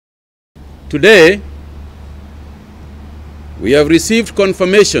Today, we have received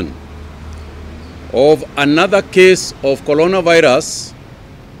confirmation of another case of coronavirus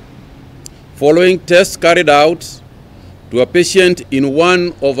following tests carried out to a patient in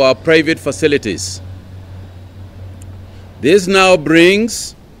one of our private facilities. This now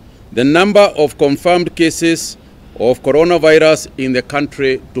brings the number of confirmed cases of coronavirus in the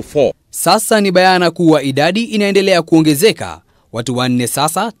country to 4. Sasa ni bayana kuwa idadi inaendelea kuongezeka. Watu 4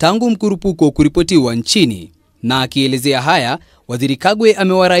 sasa tangu mkurupuko kuripotiwa nchini. Na akielezea haya, Waziri Kagwe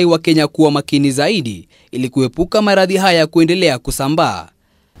amewarai Wakenya kuwa makini zaidi ili kuepuka maradhi haya kuendelea kusambaa.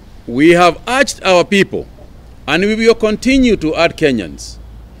 We have urged our people, and we will continue to urge Kenyans,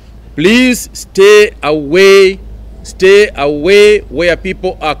 please stay away where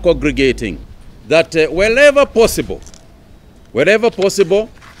people are congregating. That wherever possible,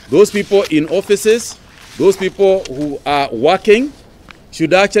 those people in offices, those people who are working,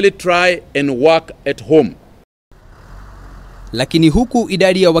 should actually try and work at home. Lakini huku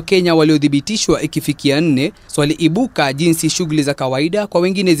idadi ya Wakenya waliothibitishwa ikifikia 4, swali ibuka jinsi shughuli za kawaida kwa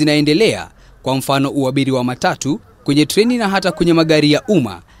wengine zinaendelea, kwa mfano uabiri wa matatu, kwenye treni na hata kwenye magari ya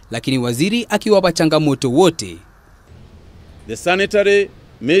umma, lakini waziri akiwapa changamoto wote. The sanitary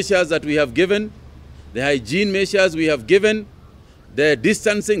measures that we have given, the hygiene measures we have given, the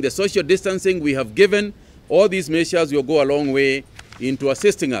distancing, the social distancing we have given, all these measures will go a long way into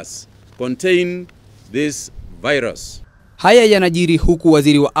assisting us contain this virus. Haya yanajiri huku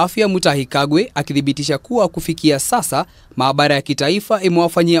waziri wa afya Mutahi Kagwe akithibitisha kuwa kufikia sasa maabara ya kitaifa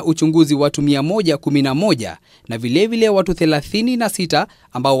imewafanyia uchunguzi watu 111 na vilevile watu 36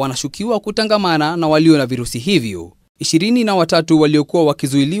 ambao wanashukiwa kutangamana na walio na virusi hivyo. 23 waliokuwa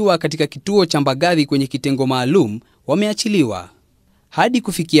wakizuiliwa katika kituo cha Mbagathi kwenye kitengo maalum wameachiliwa. Hadi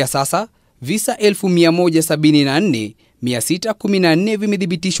kufikia sasa, visa 1174,614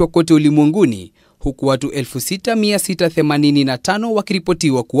 vimethibitishwa kote ulimwenguni, huku watu 6,685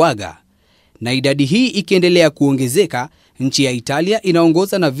 wakiripotiwa kuaga. Na idadi hii ikiendelea kuongezeka, nchi ya Italia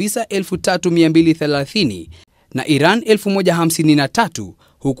inaongoza na visa 3,230 na Iran 1,053,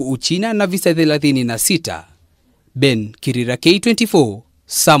 huku Uchina na visa 36. Ben Kirira, K24,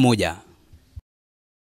 saa 1.